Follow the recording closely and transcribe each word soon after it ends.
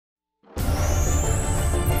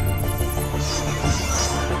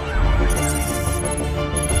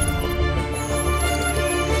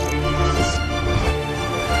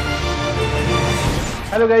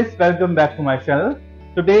Hello guys, welcome back to my channel.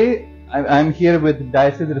 Today I'm here with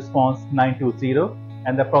DIASYS Response920,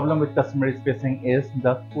 and the problem which customer is facing is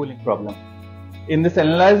the cooling problem. In this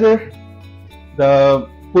analyzer, the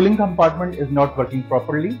cooling compartment is not working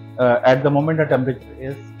properly. At the moment the temperature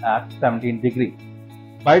is at 17 degrees.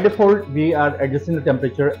 By default we are adjusting the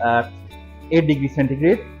temperature at 8 degrees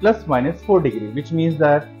centigrade plus minus 4 degrees, which means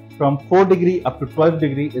that from 4 degree up to 12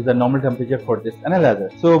 degree is the normal temperature for this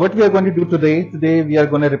analyzer. So what we are going to do today we are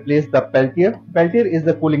going to replace the Peltier. Peltier is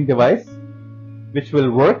the cooling device which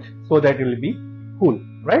will work so that it will be cool,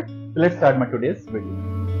 right? So let's start my today's video.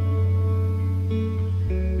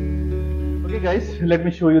 Okay guys, let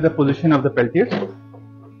me show you the position of the Peltier.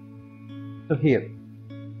 So here,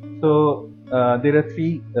 so there are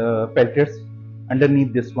three Peltiers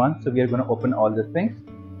underneath this one. So we are going to open all these things.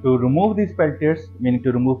 To remove these Peltiers, we need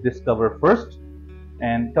to remove this cover first,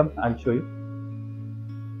 and come, I'll show you.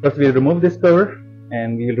 First we will remove this cover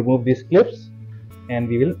and we will remove these clips and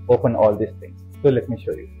we will open all these things. So let me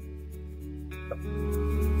show you.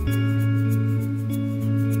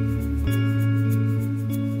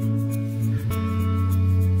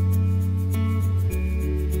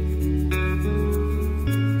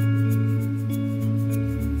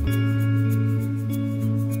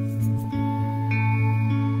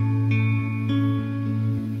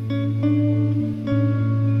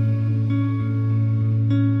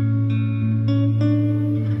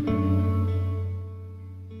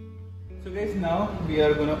 Now we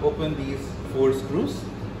are going to open these 4 screws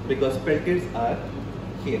because Peltiers are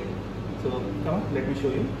here. So come on, let me show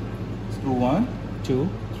you. Screw 1, 2,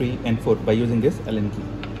 3 and 4 by using this Allen key.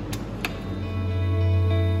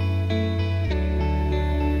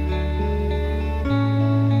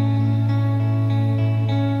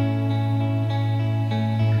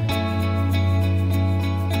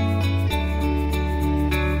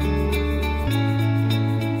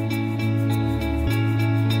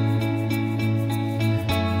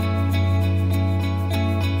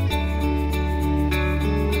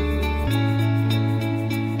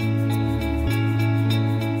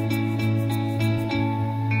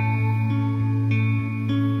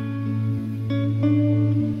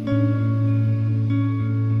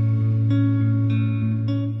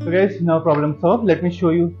 So guys, now problem solved. Let me show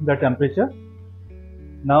you the temperature.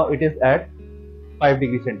 Now it is at 5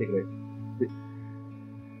 degrees centigrade.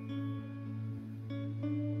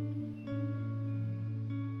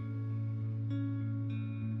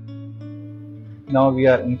 Now we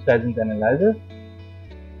are initializing the analyzer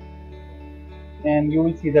and you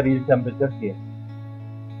will see the real temperature here.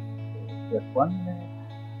 Just 1 minute.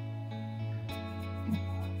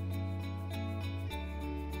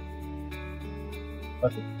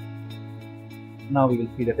 Okay. Now we will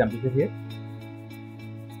see the temperature here,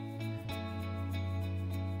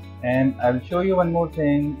 and I will show you one more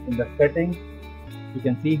thing. In the settings you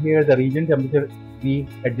can see here the region temperature we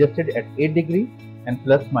adjusted at 8 degree and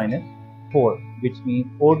plus minus 4, which means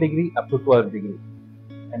 4 degree up to 12 degree,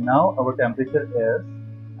 and now our temperature is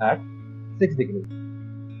at 6 degrees.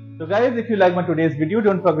 So guys, if you like my today's video,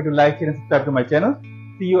 don't forget to like, share and subscribe to my channel.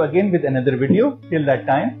 See you again with another video. Till that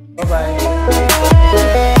time, bye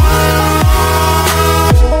bye.